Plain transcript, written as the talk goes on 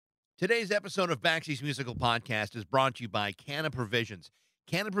Today's episode of Baxy's Musical Podcast is brought to you by Canna Provisions.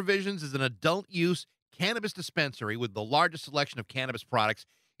 Canna Provisions is an adult-use cannabis dispensary with the largest selection of cannabis products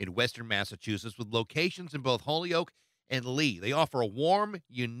in Western Massachusetts, with locations in both Holyoke and Lee. They offer a warm,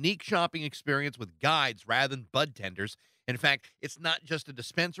 unique shopping experience with guides rather than bud tenders. In fact, it's not just a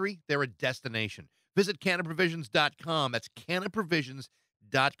dispensary, they're a destination. Visit cannaprovisions.com. That's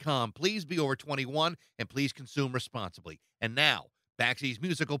cannaprovisions.com. Please be over 21 and please consume responsibly. And now, Baxy's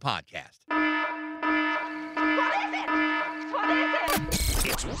Musical Podcast. What is it? What is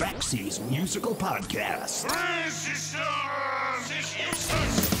it? It's Baxy's Musical Podcast.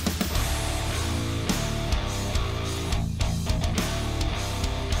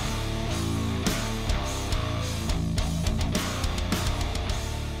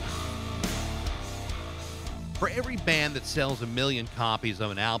 For every band that sells 1 million copies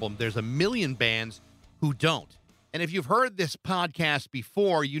of an album, there's 1 million bands who don't. And if you've heard this podcast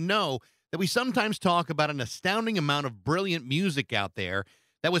before, you know that we sometimes talk about an astounding amount of brilliant music out there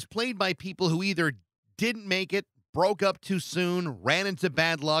that was played by people who either didn't make it, broke up too soon, ran into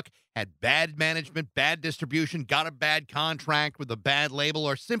bad luck, had bad management, bad distribution, got a bad contract with a bad label,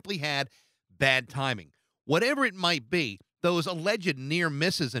 or simply had bad timing. Whatever it might be, those alleged near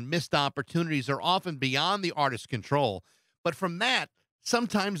misses and missed opportunities are often beyond the artist's control. But from that,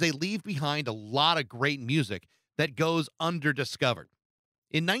 sometimes they leave behind a lot of great music that goes underdiscovered.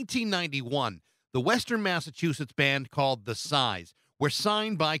 In 1991, the Western Massachusetts band called The Size were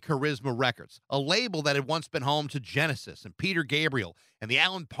signed by Charisma Records, a label that had once been home to Genesis and Peter Gabriel and the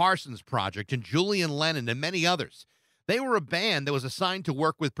Alan Parsons Project and Julian Lennon and many others. They were a band that was assigned to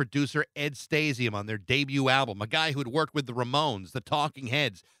work with producer Ed Stasium on their debut album, a guy who had worked with the Ramones, the Talking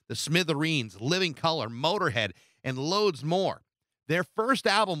Heads, the Smithereens, Living Colour, Motorhead, and loads more. Their first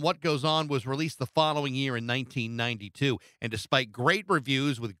album, What Goes On, was released the following year in 1992, and despite great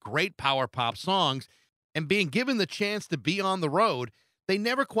reviews with great power pop songs and being given the chance to be on the road, they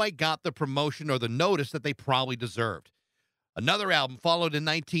never quite got the promotion or the notice that they probably deserved. Another album followed in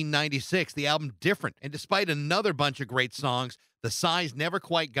 1996, the album Different, and despite another bunch of great songs, The Size never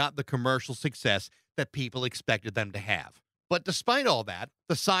quite got the commercial success that people expected them to have. But despite all that,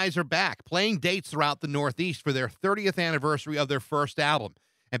 The Size are back, playing dates throughout the Northeast for their 30th anniversary of their first album.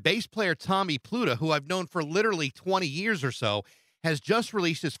 And bass player Tommy Pluta, who I've known for literally 20 years or so, has just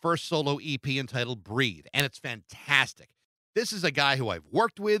released his first solo EP entitled Breathe, and it's fantastic. This is a guy who I've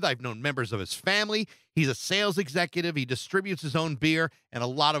worked with. I've known members of his family. He's a sales executive. He distributes his own beer and a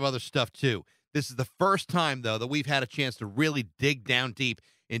lot of other stuff, too. This is the first time, though, that we've had a chance to really dig down deep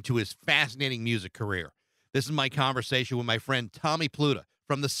into his fascinating music career. This is my conversation with my friend Tommy Pluta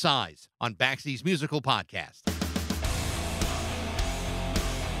from The Size on Baxy's Musical Podcast.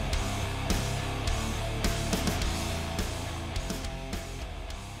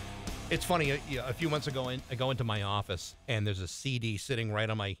 It's funny, a few months ago, I go into my office, and there's a CD sitting right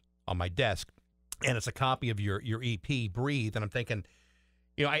on my desk, and it's a copy of your EP, Breathe, and I'm thinking,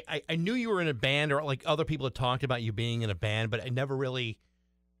 you know, I knew you were in a band, or like other people had talked about you being in a band, but I never really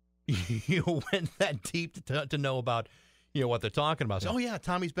went that deep to know about, what they're talking about. So, oh, yeah,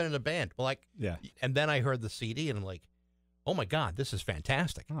 Tommy's been in a band. Well, yeah. And then I heard the CD, and I'm like, oh my God, this is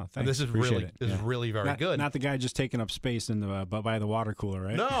fantastic! Oh, thanks. And this is Appreciate it. is really very good. Not the guy just taking up space in the by the water cooler,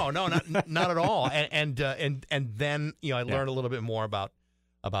 right? No, not at all. And then I learned a little bit more about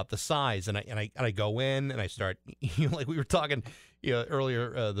The Size, and I go in and I start like we were talking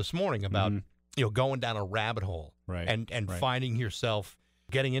earlier this morning about going down a rabbit hole, right? And right. finding yourself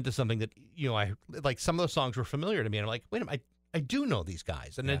getting into something that I like. Some of those songs were familiar to me, and I'm like, wait a minute, I do know these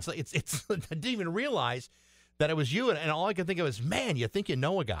guys, and it's I didn't even realize that it was you, and all I could think of is, man, you think you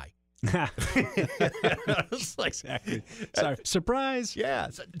know a guy. It's like, exactly. Sorry. Surprise. Yeah.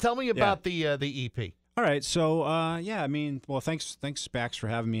 So tell me about the EP. All right. So thanks Bax for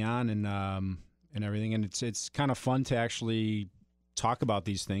having me on and everything, and it's kind of fun to actually talk about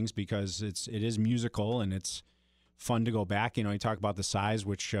these things because it is musical and it's fun to go back. You talk about The Size,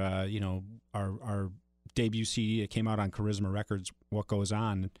 which our debut CD that came out on Charisma Records, What Goes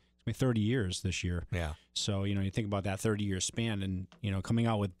On. 30 years this year. Yeah. So, you think about that 30-year span and, coming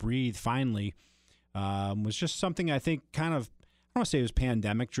out with Breathe finally was just something I think kind of, I don't want to say it was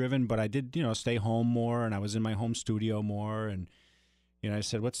pandemic driven, but I did, stay home more and I was in my home studio more. And, I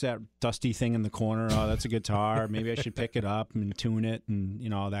said, what's that dusty thing in the corner? Oh, that's a guitar. Maybe I should pick it up and tune it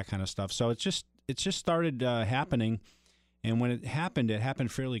and, all that kind of stuff. So it just started happening. And when it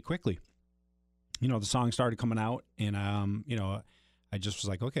happened fairly quickly. The song started coming out and, I just was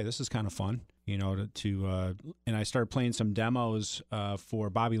like, okay, this is kind of fun, and I started playing some demos for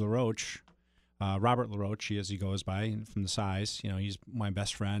Bobby LaRoche, Robert LaRoche, as he goes by, from the Size. You know, he's my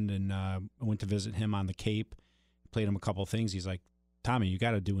best friend, and I went to visit him on the Cape, played him a couple of things. He's like, Tommy, you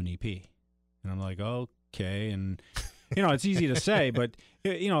got to do an EP. And I'm like, okay. And, you know, it's easy to say, but,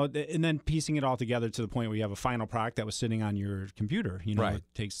 you know, and then piecing it all together to the point where you have a final product that was sitting on your computer. You know, Right.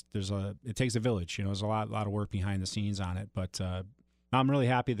 it takes a village. You know, there's a lot of work behind the scenes on it. But I'm really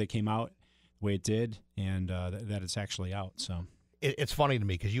happy that it came out the way it did, and that it's actually out. So It's funny to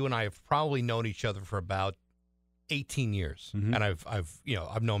me because you and I have probably known each other for about 18 years, Mhm. and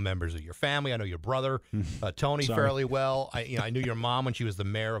I've known members of your family. I know your brother, Tony, Sorry. fairly well. I knew your mom when she was the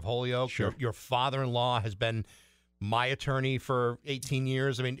mayor of Holyoke. Sure. Your father-in-law has been my attorney for 18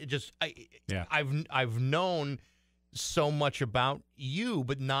 years. I mean, Yeah. I've known so much about you,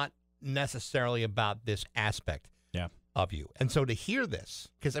 but not necessarily about this aspect Yeah. of you. And so to hear this,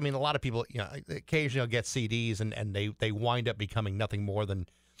 because I mean, a lot of people, occasionally get CDs and they wind up becoming nothing more than,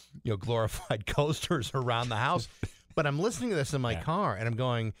 glorified coasters around the house. But I'm listening to this in my car and I'm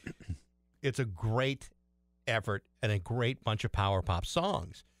going, it's a great effort and a great bunch of power pop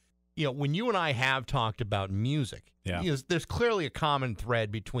songs. You know, when you and I have talked about music, there's clearly a common thread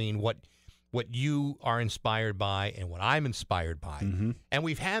between what you are inspired by and what I'm inspired by. Mm-hmm. And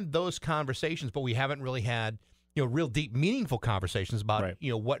we've had those conversations, but we haven't really had, real deep, meaningful conversations about,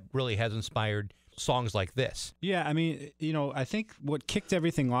 Right. What really has inspired songs like this. Yeah, I mean, I think what kicked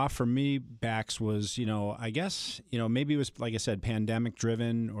everything off for me, Bax, was, I guess, maybe it was, like I said, pandemic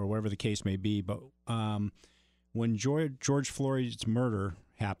driven or whatever the case may be. But when George Floyd's murder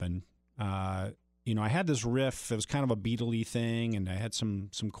happened, I had this riff. It was kind of a Beatle-y thing, and I had some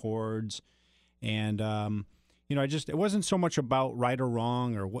chords. And, it wasn't so much about right or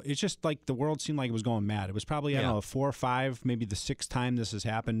wrong or what. It's just like the world seemed like it was going mad. It was probably, I don't know, 4 or 5, maybe the 6th time this has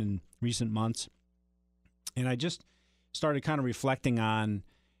happened in recent months. And I just started kind of reflecting on,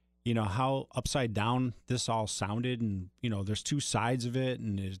 how upside down this all sounded. And, there's 2 sides of it.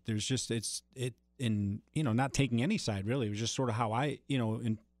 And there's just, not taking any side really. It was just sort of how I,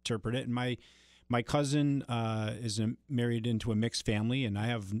 interpret it. And my cousin is married into a mixed family, and I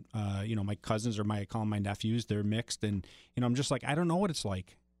have, my cousins, or I call them my nephews, they're mixed. And, I'm just like, I don't know what it's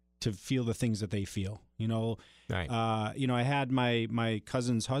like to feel the things that they feel, Right. I had my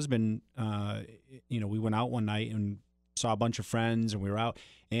cousin's husband, we went out one night and saw a bunch of friends, and we were out,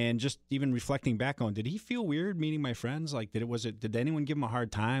 and just even reflecting back on, did he feel weird meeting my friends? Like, did anyone give him a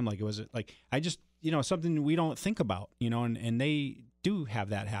hard time? Like, I just, something we don't think about, and they do have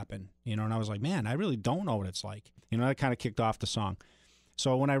that happen, and I was like, man, I really don't know what it's like. That kind of kicked off the song.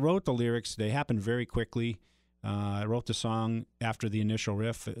 So when I wrote the lyrics, they happened very quickly. I wrote the song after the initial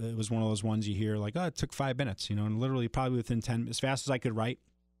riff. It was one of those ones you hear like, it took 5 minutes, and literally probably within 10, as fast as I could write,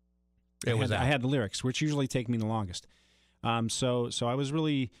 I had the lyrics, which usually take me the longest. So I was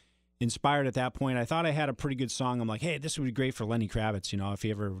really inspired at that point. I thought I had a pretty good song. I'm like, hey, this would be great for Lenny Kravitz, if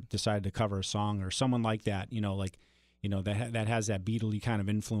he ever decided to cover a song or someone like that, that has that Beatle-y kind of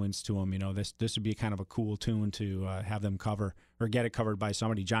influence to him. This would be kind of a cool tune to have them cover or get it covered by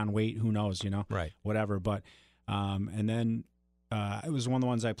somebody, John Waite, who knows, Right. whatever. But and then it was one of the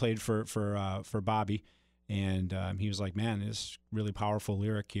ones I played for Bobby, and he was like, man, this really powerful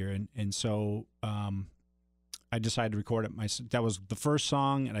lyric here, and so I decided to record it. That was the first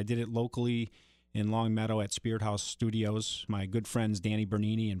song, and I did it locally in Long Meadow at Spirit House Studios. My good friends Danny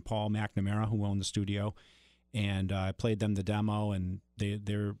Bernini and Paul McNamara, who own the studio. And I played them the demo, and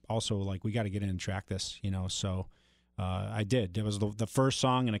they're also like, we got to get in and track this, So I did. It was the first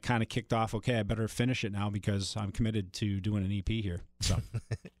song, and it kind of kicked off, okay, I better finish it now because I'm committed to doing an EP here. So,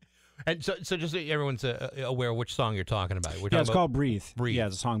 And so just so everyone's aware of which song you're talking about. it's called Breathe. Breathe. Yeah,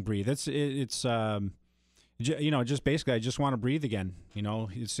 the song Breathe. It's just basically, I just want to breathe again.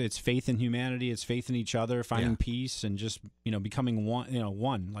 It's faith in humanity. It's faith in each other, finding peace, and just, becoming one,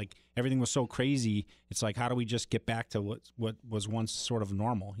 one. Like, everything was so crazy. It's like, how do we just get back to what was once sort of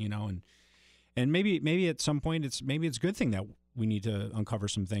normal, and maybe at some point it's a good thing that we need to uncover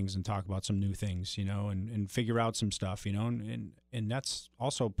some things and talk about some new things, and figure out some stuff, and that's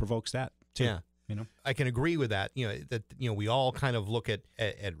also provokes that too. Yeah. I can agree with that. We all kind of look at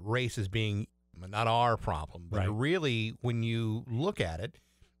race as being not our problem, but Right. really, when you look at it,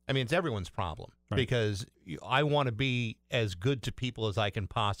 I mean, it's everyone's problem. Right. Because I want to be as good to people as I can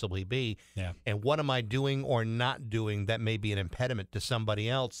possibly be. Yeah. And what am I doing or not doing that may be an impediment to somebody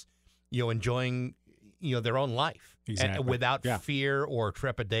else, enjoying, their own life. Exactly. And without Yeah. fear or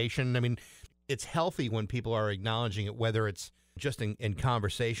trepidation. I mean, it's healthy when people are acknowledging it, whether it's just in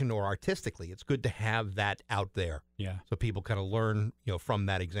conversation or artistically. It's good to have that out there. Yeah. So people kind of learn, from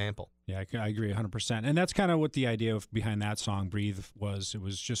that example. Yeah, I agree 100%. And that's kind of what the idea behind that song, Breathe, was. It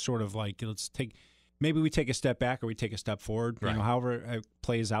was just sort of like, maybe we take a step back or we take a step forward, Right. However it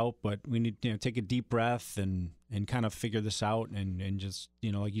plays out. But we need, take a deep breath and kind of figure this out and just,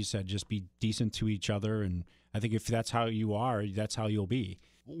 like you said, just be decent to each other. And I think if that's how you are, that's how you'll be.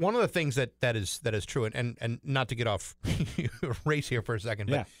 One of the things that is true, and not to get off race here for a second,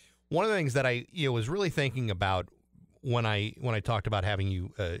 but one of the things that I was really thinking about when I talked about having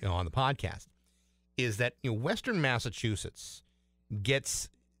you on the podcast is that Western Massachusetts gets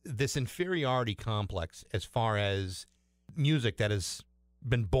this inferiority complex as far as music that has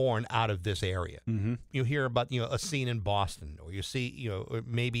been born out of this area. Mm-hmm. You hear about a scene in Boston, or you see or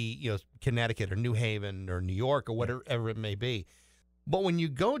maybe Connecticut or New Haven or New York or whatever it may be. But when you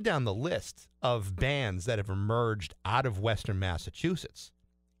go down the list of bands that have emerged out of Western Massachusetts,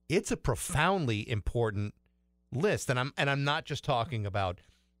 it's a profoundly important list. And I'm not just talking about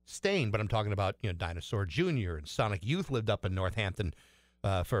Stain, but I'm talking about Dinosaur Jr. and Sonic Youth lived up in Northampton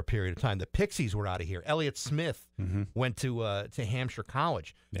for a period of time. The Pixies were out of here. Elliott Smith went to Hampshire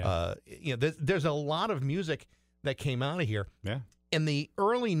College. Yeah. There's a lot of music that came out of here. Yeah. In the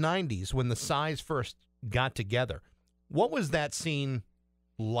early 90s, when the Size first got together, what was that scene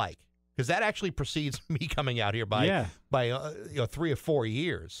like? Because that actually precedes me coming out here by 3 or 4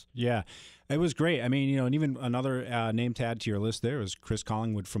 years. Yeah, it was great. I mean, and even another name to add to your list there was Chris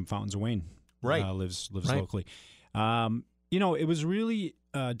Collingwood from Fountains of Wayne. Right, lives right. locally. It was really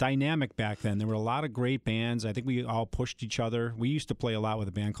dynamic back then. There were a lot of great bands. I think we all pushed each other. We used to play a lot with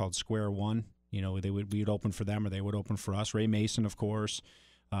a band called Square One. We would open for them or they would open for us. Ray Mason, of course.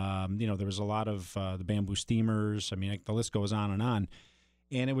 There was a lot of the Bamboo Steamers. I mean, the list goes on.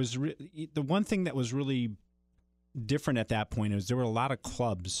 And it was the one thing that was really different at that point is there were a lot of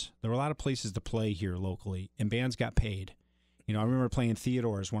clubs. There were a lot of places to play here locally, and bands got paid. I remember playing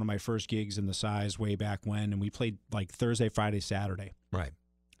Theodore's, one of my first gigs in the Size way back when, and we played like Thursday, Friday, Saturday. Right.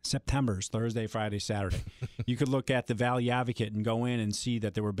 September's Thursday, Friday, Saturday. You could look at the Valley Advocate and go in and see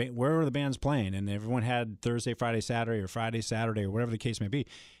that there were where were the bands playing, and everyone had Thursday, Friday, Saturday, or Friday, Saturday, or whatever the case may be,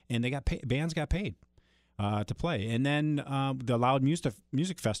 and they got paid. Bands got paid to play. And then the Loud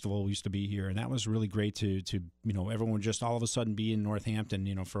Music Festival used to be here, and that was really great to everyone would just all of a sudden be in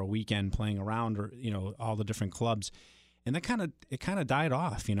Northampton, for a weekend playing around, or all the different clubs, and that kind of died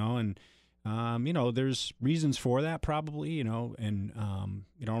off, and. There's reasons for that probably, and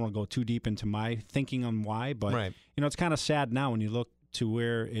I don't want to go too deep into my thinking on why, but, right. It's kind of sad now when you look to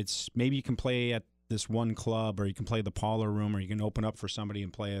where it's maybe you can play at this one club, or you can play the Parlor Room, or you can open up for somebody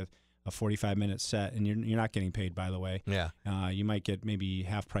and play a 45-minute set, and you're not getting paid, by the way. Yeah. You might get maybe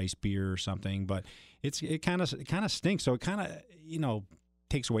half-price beer or something, but it kind of stinks. So it kind of,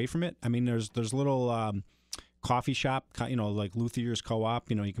 takes away from it. I mean, there's little coffee shop, like Luthier's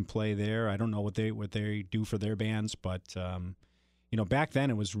Co-op, you can play there. I don't know what they do for their bands, but back then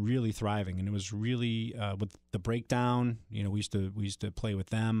it was really thriving, and it was really with the Breakdown. We used to play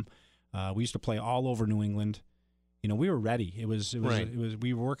with them. We used to play all over New England. We were ready. It was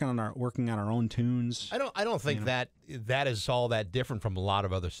we were working on our own tunes. I don't think that is all that different from a lot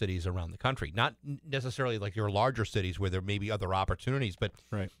of other cities around the country. Not necessarily like your larger cities where there may be other opportunities, but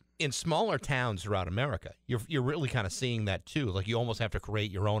right. In smaller towns throughout America, you're really kind of seeing that too. Like you almost have to create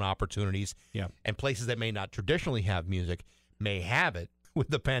your own opportunities. Yeah. And places that may not traditionally have music may have it. With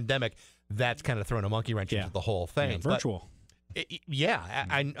the pandemic, that's kind of thrown a monkey wrench into the whole thing. Yeah, virtual. But,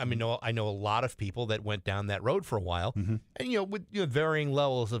 I mean, I know a lot of people that went down that road for a while, and with varying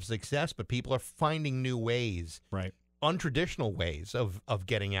levels of success. But people are finding new ways, right? Untraditional ways of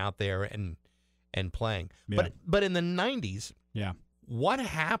getting out there and playing. Yeah. But in the 90s, yeah. What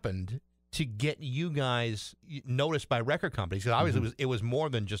happened to get you guys noticed by record companies? Because obviously it was more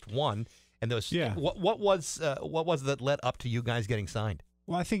than just one. And there was what was that led up to you guys getting signed?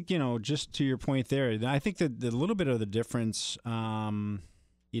 Well, I think just to your point there, I think that the little bit of the difference, creating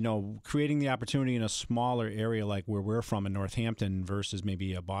the opportunity in a smaller area like where we're from in Northampton versus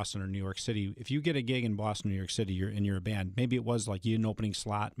maybe a Boston or New York City. If you get a gig in Boston, New York City, you're a band. Maybe it was like you had an opening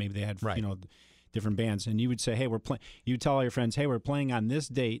slot. Maybe they had different bands, and you would say, hey, you tell all your friends, hey, we're playing on this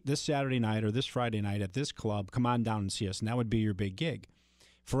date, this Saturday night or this Friday night at this club, come on down and see us, and that would be your big gig.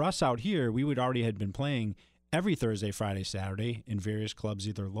 For us out here, we would already had been playing every Thursday, Friday, Saturday in various clubs,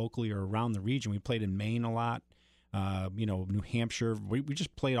 either locally or around the region. We played in Maine a lot, New Hampshire. We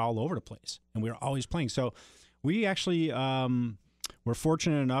just played all over the place, and we were always playing. So we actually were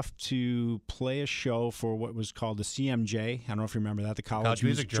fortunate enough to play a show for what was called the CMJ. I don't know if you remember that, the College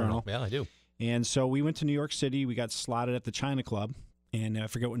Music Journal. Yeah, I do. And so we went to New York City. We got slotted at the China Club, and I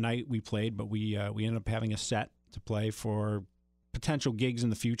forget what night we played, but we ended up having a set to play for potential gigs in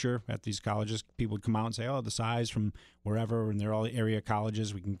the future at these colleges. People would come out and say, "Oh, the size from wherever," and they're all area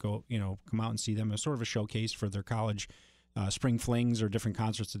colleges. We can go, come out and see them. It's sort of a showcase for their college spring flings or different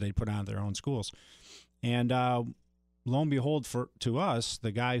concerts that they put on at their own schools. And lo and behold, to us,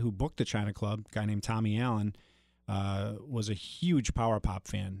 the guy who booked the China Club, a guy named Tommy Allen, was a huge power pop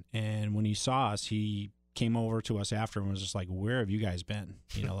fan. And when he saw us, he came over to us after and was just like, "Where have you guys been?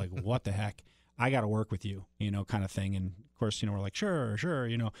 Like, what the heck? I got to work with you, kind of thing." And of course, we're like, sure.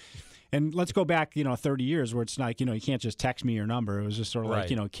 And let's go back, 30 years where it's like, you can't just text me your number. It was just sort of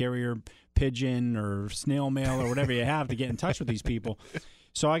like, carrier pigeon or snail mail or whatever you have to get in touch with these people.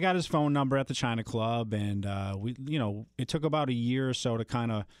 So I got his phone number at the China Club, and it took about a year or so to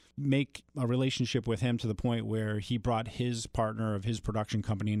kind of make a relationship with him to the point where he brought his partner of his production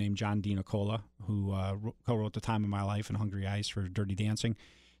company named John DiNicola, who co-wrote The Time of My Life and Hungry Ice for Dirty Dancing.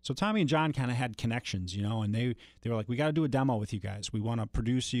 So Tommy and John kind of had connections, and they were like, "We got to do a demo with you guys. We want to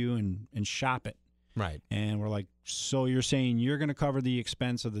produce you and shop it." Right. And we're like, "So you're saying you're going to cover the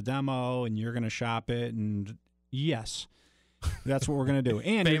expense of the demo and you're going to shop it?" And yes. That's what we're going to do.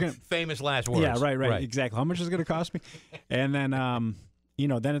 And famous last words. Yeah, right. Exactly. How much is it going to cost me? And then,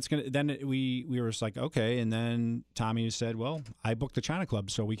 then it's going to. Then we were just like, okay. And then Tommy said, "Well, I booked the China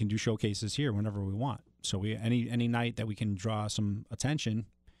Club, so we can do showcases here whenever we want. So any night that we can draw some attention,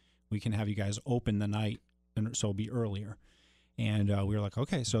 we can have you guys open the night, and so it'll be earlier." And we were like,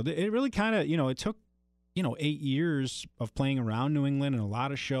 okay. So it really kind of, it took, 8 years of playing around New England and a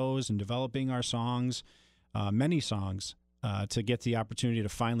lot of shows and developing our songs, many songs. To get the opportunity to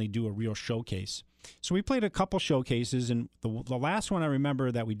finally do a real showcase. So we played a couple showcases, and the last one I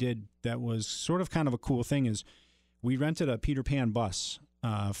remember that we did that was sort of kind of a cool thing is we rented a Peter Pan bus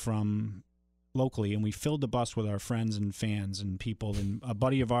from locally, and we filled the bus with our friends and fans and people. And a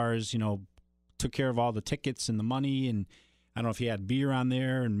buddy of ours, took care of all the tickets and the money, and I don't know if he had beer on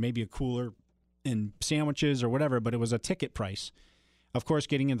there and maybe a cooler and sandwiches or whatever, but it was a ticket price. Of course,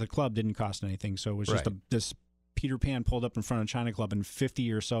 getting into the club didn't cost anything, so it was just this Peter Pan pulled up in front of China Club, and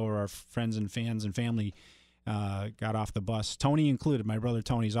 50 or so of our friends and fans and family got off the bus. Tony included. My brother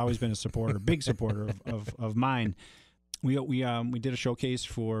Tony's always been a supporter, big supporter of mine. We did a showcase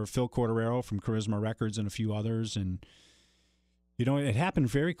for Phil Corderero from Charisma Records and a few others, and it happened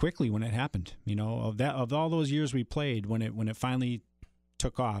very quickly when it happened. Of all those years we played, when it finally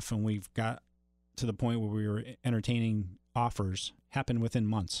took off, and we've got to the point where we were entertaining offers, happened within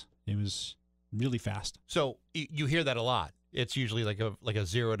months. It was really fast. So you hear that a lot. It's usually like a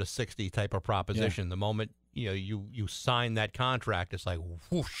 0 to 60 type of proposition. Yeah. The moment you sign that contract, it's like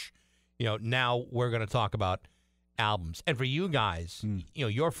whoosh. Now we're going to talk about albums. And for you guys,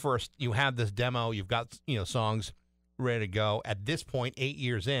 you have this demo. You've got songs ready to go. At this point, 8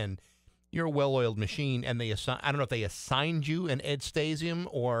 years in, you're a well-oiled machine. And I don't know if they assigned you an Ed Stasium,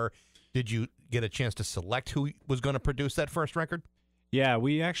 or did you get a chance to select who was going to produce that first record? Yeah,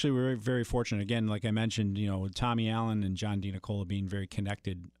 we actually were very fortunate. Again, like I mentioned, Tommy Allen and John DiNicola being very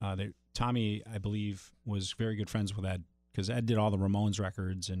connected. Tommy, I believe, was very good friends with Ed, because Ed did all the Ramones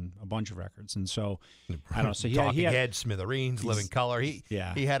records and a bunch of records. And so, I don't know. So Talking Heads, Smithereens, Living Color. He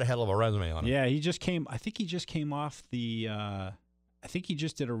had a hell of a resume on him. Yeah, he just came off the. I think he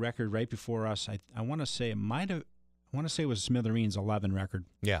just did a record right before us. I want to say it might have. I want to say it was Smithereens' 11 record.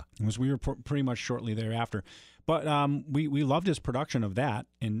 Yeah, we were pretty much shortly thereafter. But we loved his production of that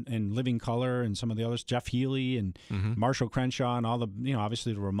and Living Color and some of the others, Jeff Healey and Marshall Crenshaw and all the,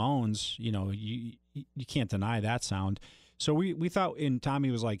 obviously the Ramones, you can't deny that sound. So we thought, and Tommy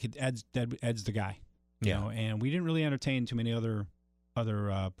was like, Ed's the guy, and we didn't really entertain too many other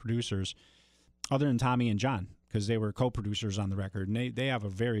producers other than Tommy and John, because they were co-producers on the record, and they have a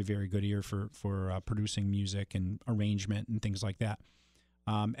very, very good ear for producing music and arrangement and things like that.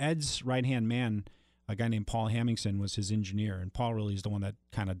 Ed's right-hand man, a guy named Paul Hamingson, was his engineer, and Paul really is the one that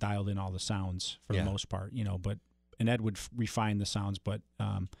kind of dialed in all the sounds for the most part, and Ed would refine the sounds, but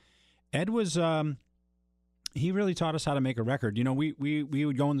Ed was he really taught us how to make a record. We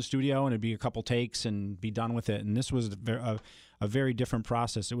would go in the studio and it'd be a couple takes and be done with it, and this was a very different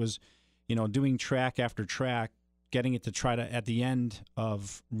process. It was, doing track after track, getting it to try to, at the end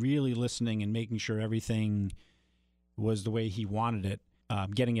of really listening and making sure everything was the way he wanted it,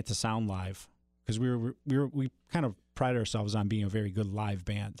 getting it to sound live. Because we kind of pride ourselves on being a very good live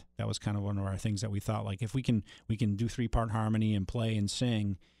band. That was kind of one of our things that we thought, like, if we can do 3-part harmony and play and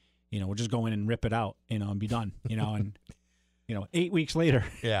sing, we'll just go in and rip it out, and be done, and 8 weeks later,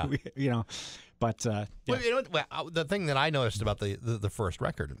 But yeah. Well, you know what, the thing that I noticed about the first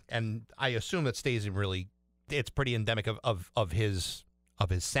record, and I assume it stays in really, it's pretty endemic of his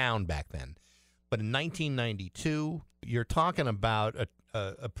sound back then. But in 1992, you're talking about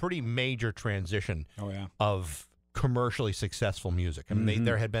a pretty major transition of commercially successful music. I mean,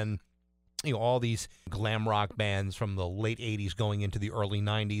 there had been, all these glam rock bands from the late 80s going into the early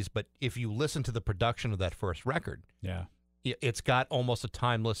 90s. But if you listen to the production of that first record, it's got almost a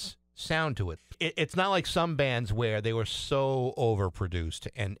timeless sound to it. It's not like some bands where they were so overproduced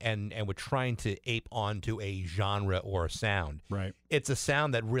and were trying to ape onto a genre or a sound. Right. It's a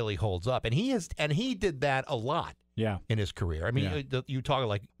sound that really holds up, and he did that a lot. In his career. I mean, you talk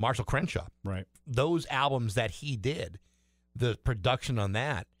like Marshall Crenshaw. Right. Those albums that he did, the production on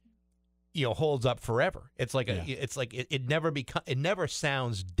that, holds up forever. It's like it never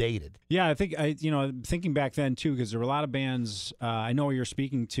sounds dated. Yeah, I think thinking back then too, because there were a lot of bands. I know you're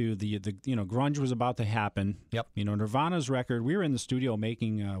speaking to the grunge was about to happen. Yep. Nirvana's record. We were in the studio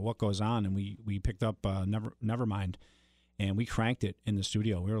making What Goes On, and we picked up Nevermind, and we cranked it in the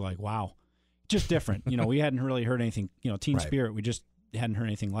studio. We were like, wow, just different. We hadn't really heard anything. Teen Spirit. We just hadn't heard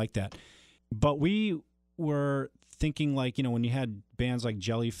anything like that. But we were thinking like when you had bands like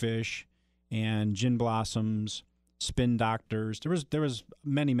Jellyfish and Gin Blossoms, Spin Doctors. There was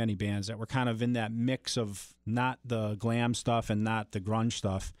many bands that were kind of in that mix of not the glam stuff and not the grunge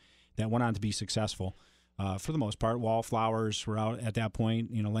stuff that went on to be successful. For the most part, Wallflowers were out at that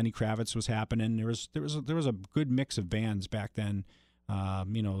point. Lenny Kravitz was happening. There was a good mix of bands back then.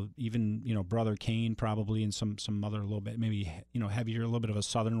 Even Brother Kane probably, and some other little bit maybe heavier, a little bit of a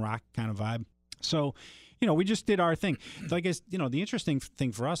southern rock kind of vibe. So. We just did our thing. So I guess, the interesting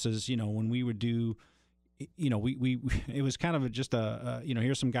thing for us is, when we would do, we it was kind of just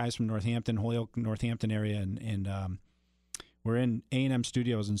here's some guys from Northampton, Holyoke, Northampton area, and we're in A&M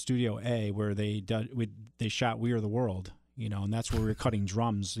Studios in Studio A where they shot We Are the World, and that's where we were cutting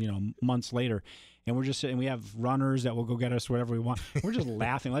drums, months later. And we're just sitting, we have runners that will go get us whatever we want. We're just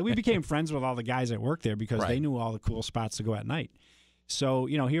laughing. Like we became friends with all the guys that worked there because they knew all the cool spots to go at night. So,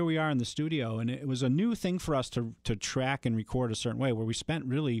 here we are in the studio, and it was a new thing for us to track and record a certain way where we spent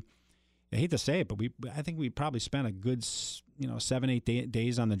really, I hate to say it, but I think we probably spent a good, 7-8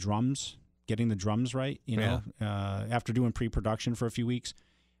 days on the drums, getting the drums right, after doing pre-production for a few weeks,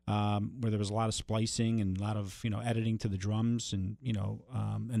 where there was a lot of splicing and a lot of, editing to the drums and,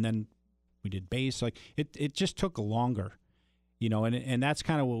 and then we did bass. Like it just took longer, and that's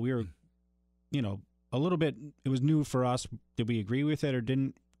kind of what we were, a little bit, it was new for us. Did we agree with it or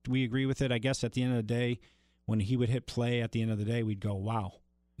didn't we agree with it? I guess at the end of the day, when he would hit play at the end of the day, we'd go, wow.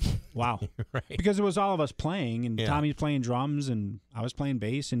 Right. Because it was all of us playing, and Tommy's playing drums, and I was playing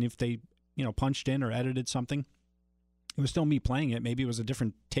bass, and if they, punched in or edited something, it was still me playing it. Maybe it was a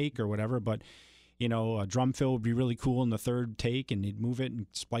different take or whatever, but, a drum fill would be really cool in the third take, and he'd move it and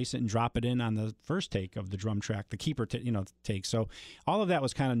splice it and drop it in on the first take of the drum track, the keeper, take. So all of that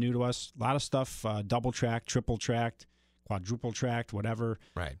was kind of new to us. A lot of stuff, double tracked, triple tracked, quadruple tracked, whatever.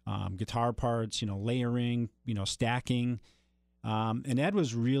 Right. Guitar parts, layering, stacking. And Ed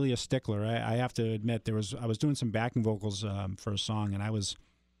was really a stickler. I have to admit, I was doing some backing vocals for a song, and I was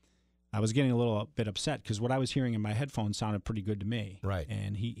getting a little bit upset because what I was hearing in my headphones sounded pretty good to me. Right.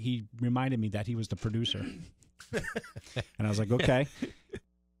 And he reminded me that he was the producer. And I was like, okay.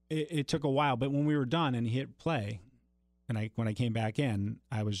 It took a while, but when we were done and he hit play, and when I came back in,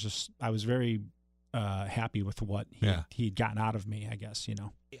 I was very happy with what he'd gotten out of me, I guess,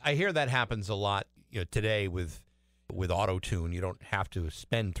 I hear that happens a lot today with auto-tune. You don't have to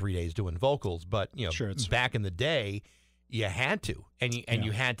spend 3 days doing vocals, but sure, back in the day, you had to, and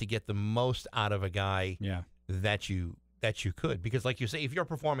you had to get the most out of a guy that you could, because like you say, if you're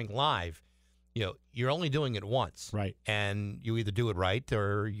performing live, you're only doing it once, right? And you either do it right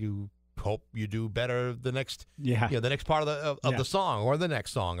or you hope you do better the next the next part of the song or the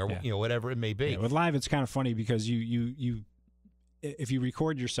next song or whatever it may be. With live, it's kind of funny because you if you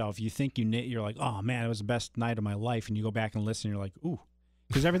record yourself, you think you're like, oh man, it was the best night of my life, and you go back and listen, and you're like, ooh.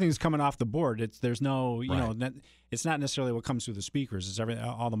 Because everything's coming off the board. There's no, it's not necessarily what comes through the speakers. It's everything.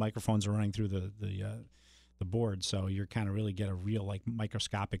 All the microphones are running through the board, so you're kind of really get a real like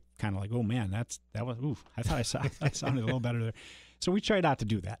microscopic kind of like, oh man, that was ooh. I thought I sounded a little better there. So we try not to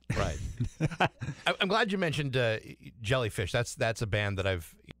do that. Right. I'm glad you mentioned Jellyfish. That's a band that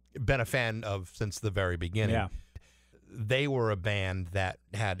I've been a fan of since the very beginning. Yeah. They were a band that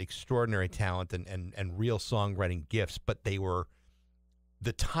had extraordinary talent and real songwriting gifts, but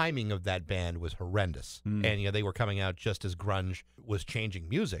the timing of that band was horrendous. And, they were coming out just as grunge was changing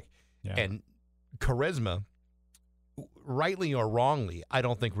music. Yeah. And Charisma rightly or wrongly, I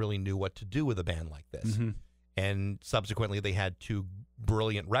don't think really knew what to do with a band like this. Mm-hmm. And subsequently, they had two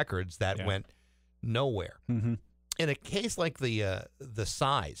brilliant records that went nowhere. Mm-hmm. In a case like the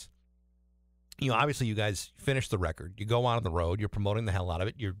Size, obviously you guys finish the record. You go out on the road. You're promoting the hell out of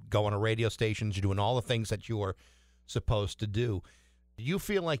it. You're going to radio stations. You're doing all the things that you are supposed to do. Do you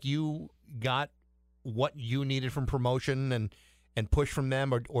feel like you got what you needed from promotion and push from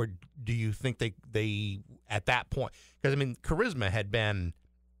them, or do you think they at that point? Because Charisma had been,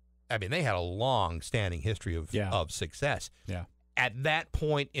 they had a long-standing history of success. Yeah. At that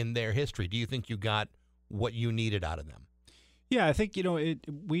point in their history, do you think you got what you needed out of them? Yeah, I think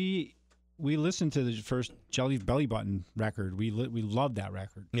we listened to the first Jelly Belly Button record. We loved that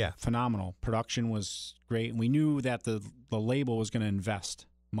record. Yeah, phenomenal. Production was great, and we knew that the label was going to invest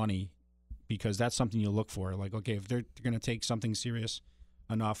money, because that's something you look for. Like, okay, if they're going to take something serious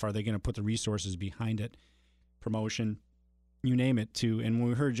enough, are they going to put the resources behind it? Promotion, you name it. And when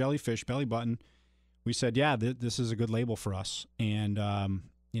we heard Jellyfish Belly Button, we said, yeah, this is a good label for us. And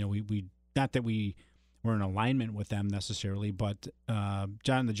we not that we were in alignment with them necessarily, but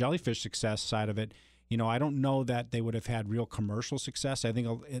John, the Jellyfish success side of it, I don't know that they would have had real commercial success. I think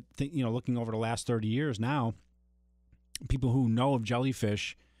looking over the last 30 years now, people who know of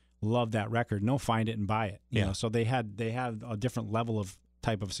Jellyfish love that record and they'll find it and buy it. You know, so they had a different level of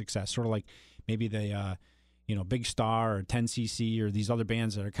type of success, sort of like maybe they Big Star or 10cc or these other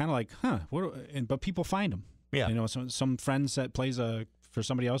bands that are kind of like, but people find them. Yeah. Some friends that plays for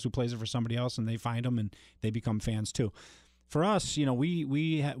somebody else who plays it for somebody else, and they find them and they become fans too. For us,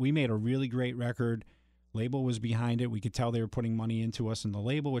 we made a really great record. Label was behind it. We could tell they were putting money into us in the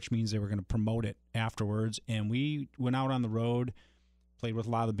label, which means they were going to promote it afterwards. And we went out on the road, played with a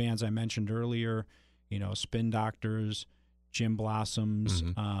lot of the bands I mentioned earlier, Spin Doctors, Gin Blossoms.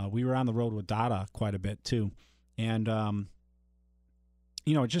 Mm-hmm. We were on the road with Dada quite a bit too. And,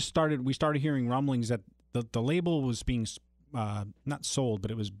 we started hearing rumblings that the label was being not sold,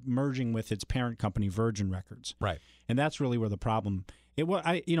 but it was merging with its parent company, Virgin Records. Right. And that's really where the problem, it was.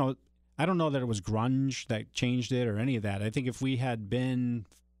 I don't know that it was grunge that changed it or any of that. I think if we had been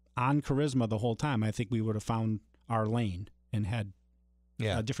on Charisma the whole time, I think we would have found our lane and had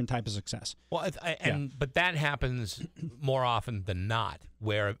a different type of success. Well, but that happens more often than not,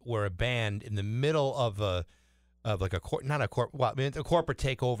 where a band in the middle of a corporate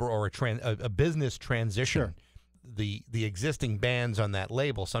takeover or a business transition. Sure. The existing bands on that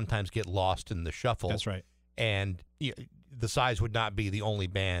label sometimes get lost in the shuffle. That's right. And the Size would not be the only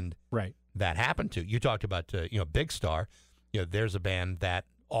band that happened to. You talked about Big Star. There's a band that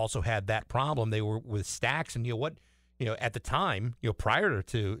also had that problem. They were with Stax, and at the time, prior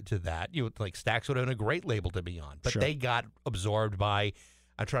to that, like Stax would have been a great label to be on, but they got absorbed by,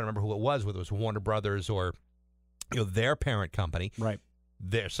 I'm trying to remember who it was, whether it was Warner Brothers or their parent company. Right.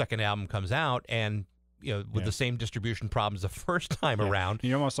 Their second album comes out, and with the same distribution problems the first time around.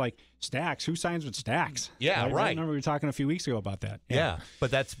 You're almost like, Stax, who signs with Stax? Yeah, right. I remember we were talking a few weeks ago about that. Yeah,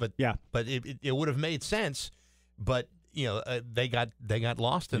 but it would have made sense, but they got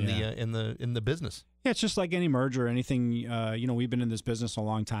lost in the business. Yeah, it's just like any merger or anything. We've been in this business a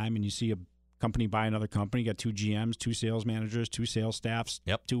long time, and you see a company buy another company, you got 2 GMs, 2 sales managers, 2 sales staffs,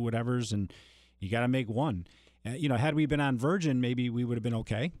 2 whatevers, and you got to make one. Had we been on Virgin, maybe we would have been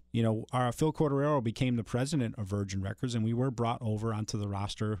okay. Our Phil Corderero became the president of Virgin Records, and we were brought over onto the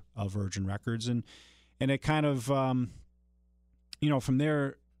roster of Virgin Records, and it kind of, from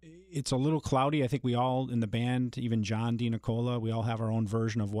there, it's a little cloudy. I think we all in the band, even John DiNicola, we all have our own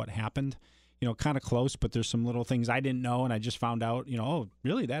version of what happened. Kind of close, but there's some little things I didn't know, and I just found out. Oh,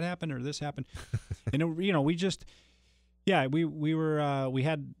 really, that happened or this happened, and we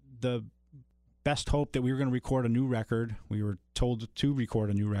had the best hope that we were going to record a new record. We were told to record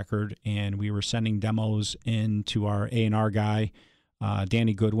a new record, and we were sending demos in to our A&R guy,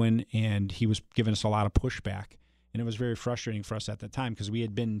 Danny Goodwin, and he was giving us a lot of pushback. And it was very frustrating for us at the time because we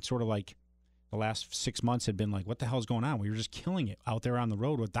had been sort of like, the last 6 months had been like, what the hell's going on? We were just killing it out there on the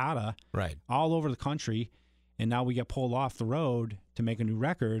road with Dada all over the country, and now we get pulled off the road to make a new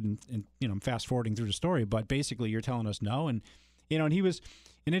record. And I'm fast forwarding through the story, but basically you're telling us no. And, and he was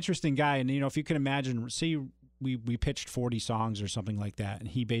an interesting guy. And, if you can imagine, see, we pitched 40 songs or something like that. And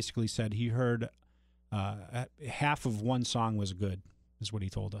he basically said he heard half of one song was good, is what he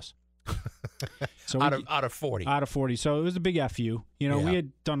told us. So out of 40. Out of 40. So it was a big FU. We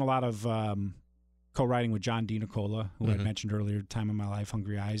had done a lot of co-writing with John DiNicola, who I mentioned earlier, Time of My Life,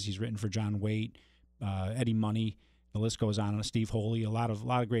 Hungry Eyes. He's written for John Waite, Eddie Money. The list goes on. Steve Holy, a lot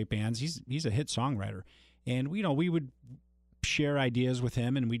of great bands. He's a hit songwriter. And we would share ideas with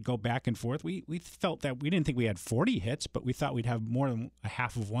him, and we'd go back and forth. We felt that we didn't think we had 40 hits, but we thought we'd have more than a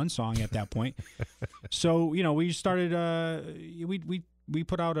half of one song at that point. So we started. We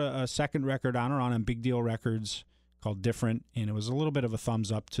put out a second record on Big Deal Records called Different, and it was a little bit of a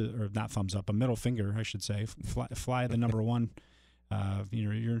thumbs up or not thumbs up, a middle finger, I should say. Fly the number one.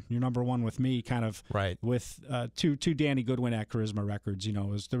 You're number one with me, kind of, right? With two Danny Goodwin at Charisma Records,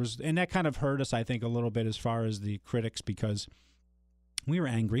 and that kind of hurt us, I think, a little bit as far as the critics, because we were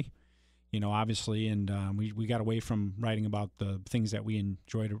angry, obviously, and we got away from writing about the things that we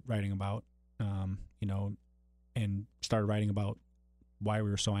enjoyed writing about, and started writing about why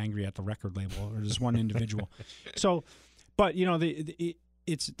we were so angry at the record label or just one individual. So, but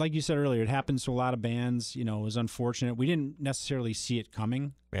it's like you said earlier, it happens to a lot of bands. It was unfortunate. We didn't necessarily see it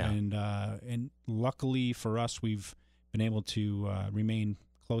coming, and luckily for us, we've been able to remain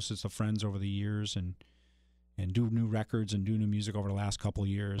closest of friends over the years, and do new records and do new music over the last couple of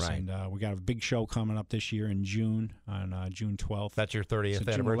years. Right. And we got a big show coming up this year in June, on June 12th. That's your 30th June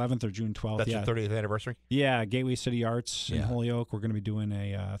anniversary? 11th or June 12th. That's your 30th anniversary? Yeah, Gateway City Arts in Holyoke. We're going to be doing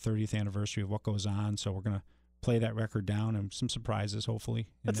a 30th anniversary of What Goes On, so we're going to play that record down and some surprises, hopefully.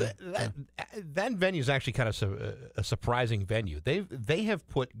 That venue is actually kind of a surprising venue. They have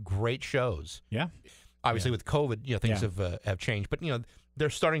put great shows. Yeah. Obviously, with COVID, things have changed, but they're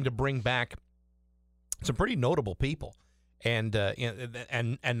starting to bring back some pretty notable people, and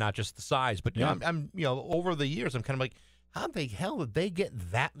not just the size, but I'm over the years, I'm kind of like, how the hell did they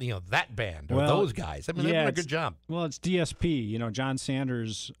get that that band or those guys? I mean, they've done a good job. Well, it's DSP. John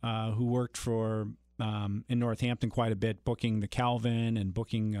Sanders, who worked for in Northampton quite a bit, booking the Calvin and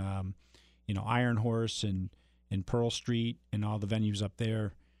booking Iron Horse and Pearl Street and all the venues up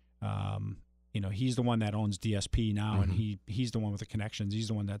there. He's the one that owns DSP now, and he's the one with the connections. He's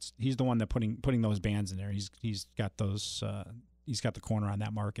the one that putting those bands in there. He's got those. He's got the corner on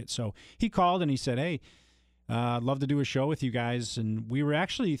that market. So he called and he said, "Hey, I'd love to do a show with you guys." And we were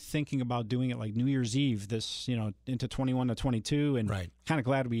actually thinking about doing it like New Year's Eve, this into 21 to 22, and kind of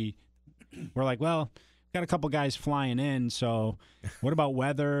glad we're like, well, got a couple guys flying in. So what about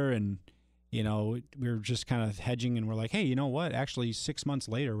weather? And we were just kind of hedging, and we're like, hey, you know what? Actually, 6 months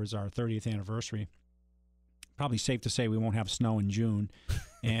later was our 30th anniversary. Probably safe to say we won't have snow in June.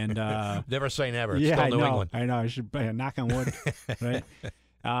 And never say never. It's still New England. I know. I should knock on wood, right?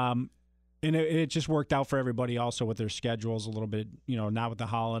 And it just worked out for everybody also with their schedules a little bit, not with the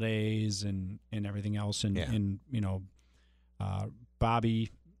holidays and everything else. And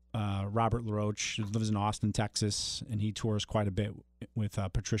Bobby, Robert LaRoche, lives in Austin, Texas, and he tours quite a bit with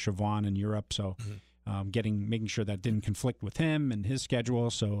Patricia Vaughn in Europe. So making sure that didn't conflict with him and his schedule.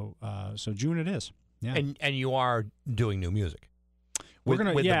 So June it is. Yeah. And you are doing new music with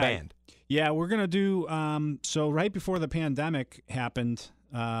the band. Yeah, we're gonna do. So right before the pandemic happened,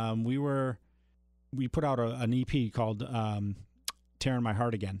 we put out an EP called "Tearing My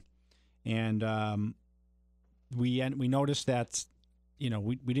Heart Again," and we noticed that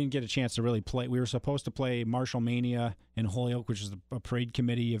we didn't get a chance to really play. We were supposed to play Marshall Mania in Holyoke, which is a parade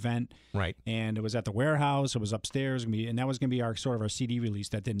committee event, right? And it was at the warehouse. It was upstairs, and that was going to be our CD release.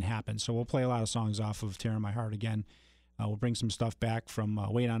 That didn't happen. So we'll play a lot of songs off of "Tearing My Heart Again." We'll bring some stuff back from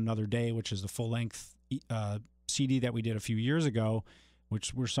 "Wait on Another Day," which is the full length CD that we did a few years ago,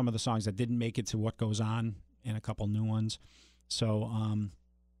 which were some of the songs that didn't make it to What Goes On, and a couple new ones. So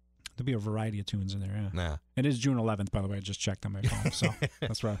there'll be a variety of tunes in there. Yeah. It is June 11th, by the way. I just checked on my phone, so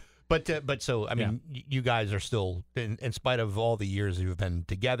that's right. But so I mean, you guys are still, in spite of all the years you've been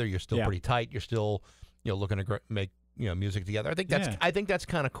together, you're still pretty tight. You're still looking to make music together. I think that's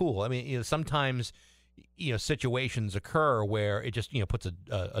kind of cool. I mean, sometimes situations occur where it just puts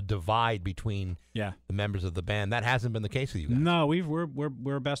a divide between the members of the band. That hasn't been the case with you guys. No,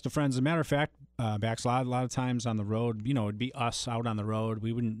 we're best of friends. As a matter of fact, Bax, a lot of times on the road, it'd be us out on the road.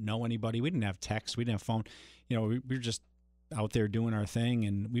 We wouldn't know anybody. We didn't have text. We didn't have phone. We were just out there doing our thing,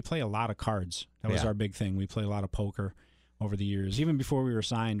 and we play a lot of cards. That was our big thing. We play a lot of poker over the years. Even before we were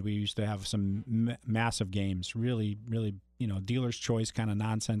signed, we used to have some massive games, really, really, dealer's choice kind of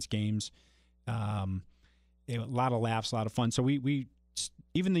nonsense games. A lot of laughs, a lot of fun. So we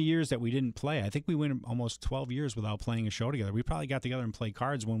even the years that we didn't play, I think we went almost 12 years without playing a show together. We probably got together and played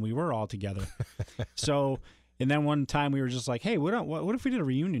cards when we were all together. So, and then one time we were just like, hey, what if we did a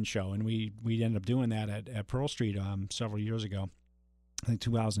reunion show? And we ended up doing that at Pearl Street several years ago, I think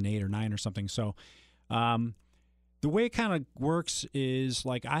 2008 or 9 or something. So the way it kind of works is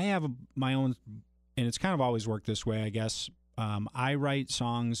like I have my own, and it's kind of always worked this way, I guess. I write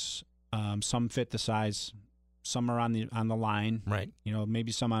songs, some fit the size, some are on the line, right?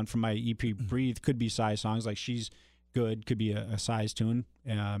 Maybe some from my EP Breathe could be size songs. Like She's good, could be a size tune.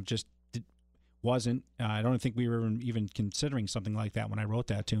 Just wasn't. I don't think we were even considering something like that when I wrote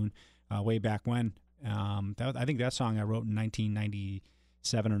that tune way back when. I think that song I wrote in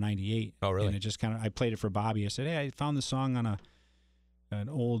 1997 or 98. Oh, really? And it just kind of, I played it for Bobby. I said, hey, I found this song on an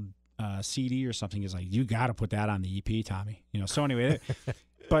old CD or something. He's like, you got to put that on the EP, Tommy. So anyway,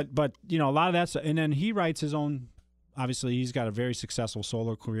 but a lot of that's, and then he writes his own. Obviously, he's got a very successful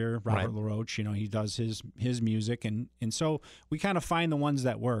solo career. Robert LaRoche, he does his music, and so we kind of find the ones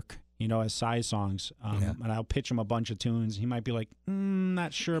that work, as size songs. And I'll pitch him a bunch of tunes. He might be like,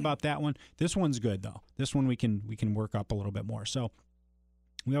 not sure about that one. This one's good though. This one we can work up a little bit more. So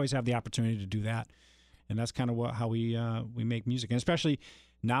we always have the opportunity to do that, and that's kind of how we make music, and especially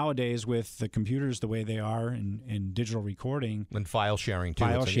nowadays with the computers the way they are and digital recording and file sharing too.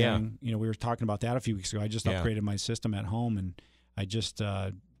 File sharing, we were talking about that a few weeks ago. I just upgraded my system at home, and I just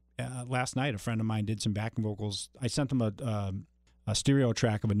last night a friend of mine did some backing vocals. I sent him a stereo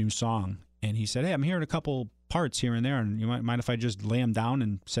track of a new song, and he said, "Hey, I'm hearing a couple parts here and there, and you might mind if I just lay them down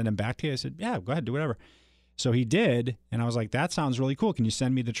and send them back to you?" I said, "Yeah, go ahead, do whatever." So he did, and I was like, "That sounds really cool. Can you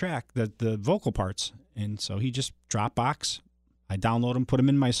send me the track, the vocal parts?" And so he just Dropbox. I download them, put them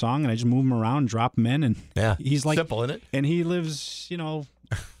in my song, and I just move them around, drop them in, and he's like simple, isn't it? And he lives,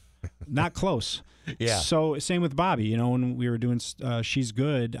 not close. Yeah. So same with Bobby. When we were doing "She's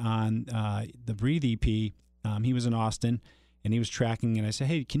Good" on the Breathe EP, he was in Austin, and he was tracking, and I said,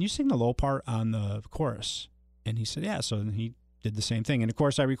 "Hey, can you sing the low part on the chorus?" And he said, "Yeah." So he did the same thing, and of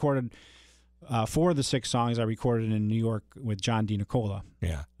course, I recorded 4 of the 6 songs I recorded in New York with John DiNicola.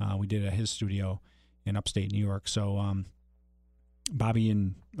 Yeah. We did it at his studio in upstate New York. So.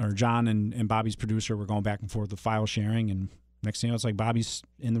 John and Bobby's producer were going back and forth with file sharing, and next thing you know, it's like Bobby's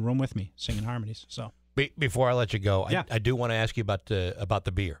in the room with me singing harmonies. So before I let you go, Yeah. I do want to ask you about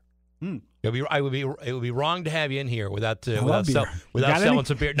the beer. Mm. It would be wrong to have you in here without selling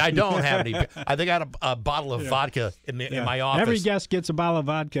some beer. No, I don't have any beer. I think I had a bottle of vodka in my office. Every guest gets a bottle of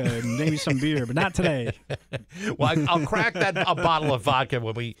vodka and maybe some beer, but not today. Well, I'll crack a bottle of vodka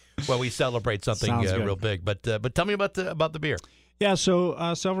when we celebrate something real big. But tell me about the beer. Yeah,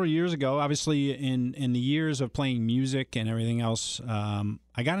 so several years ago, obviously in the years of playing music and everything else,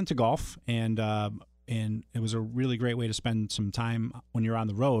 I got into golf, and it was a really great way to spend some time when you're on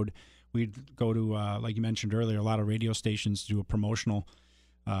the road. We'd go to, like you mentioned earlier, a lot of radio stations to do a promotional,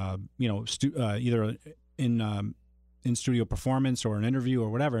 either in studio performance or an interview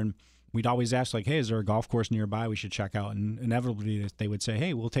or whatever, and we'd always ask, like, hey, is there a golf course nearby we should check out? And inevitably they would say,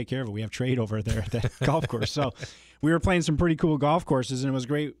 hey, we'll take care of it. We have trade over there at that golf course. So we were playing some pretty cool golf courses, and it was a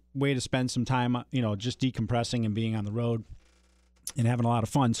great way to spend some time, just decompressing and being on the road and having a lot of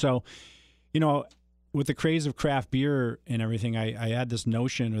fun. So, with the craze of craft beer and everything, I had this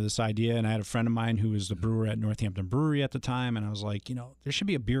notion or this idea, and I had a friend of mine who was the brewer at Northampton Brewery at the time, and I was like, there should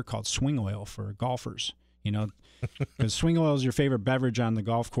be a beer called Swing Oil for golfers, because swing oil is your favorite beverage on the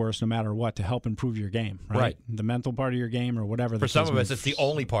golf course, no matter what, to help improve your game, right? The mental part of your game or whatever. For some of us, it's the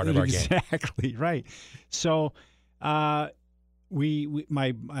only part of our game. Exactly, right. So I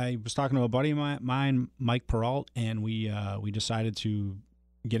was talking to a buddy of mine, Mike Peralt, and we decided to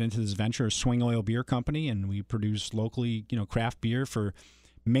get into this venture, a Swing Oil Beer Company, and we produce locally, craft beer for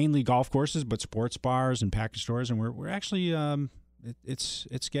mainly golf courses, but sports bars and package stores, and we're actually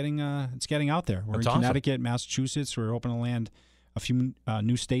it's getting out there. We're That's in awesome. Connecticut, Massachusetts. We're hoping to land a few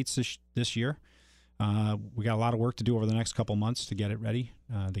new states this year. We got a lot of work to do over the next couple months to get it ready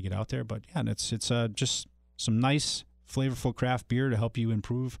to get out there. But yeah, it's just some nice, flavorful craft beer to help you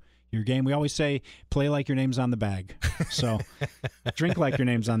improve your game. We always say, play like your name's on the bag. So drink like your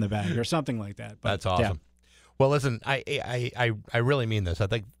name's on the bag or something like that. But, that's awesome. Yeah. Well, listen, I really mean this. I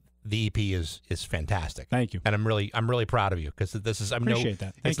think the EP is fantastic. Thank you. And I'm really proud of you, because this is Appreciate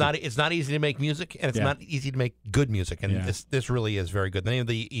that. It's not easy to make music, and it's not easy to make good music, and this really is very good. The name of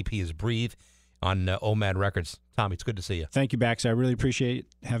the EP is Breathe on OMAD Records. Tommy, it's good to see you. Thank you, Bax. I really appreciate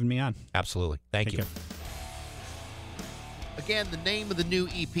having me on. Absolutely. Thank you. Care. Again, the name of the new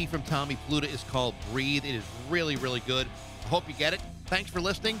EP from Tommy Pluta is called Breathe. It is really, really good. I hope you get it. Thanks for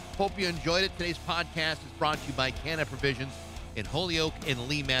listening. Hope you enjoyed it. Today's podcast is brought to you by Canna Provisions in Holyoke and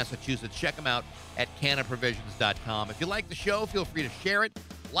Lee, Massachusetts. Check them out at cannaprovisions.com. If you like the show, feel free to share it,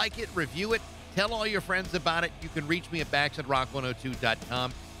 like it, review it, tell all your friends about it. You can reach me at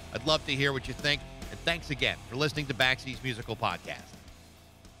bax@rock102.com. I'd love to hear what you think. And thanks again for listening to Baxy's Musical Podcast.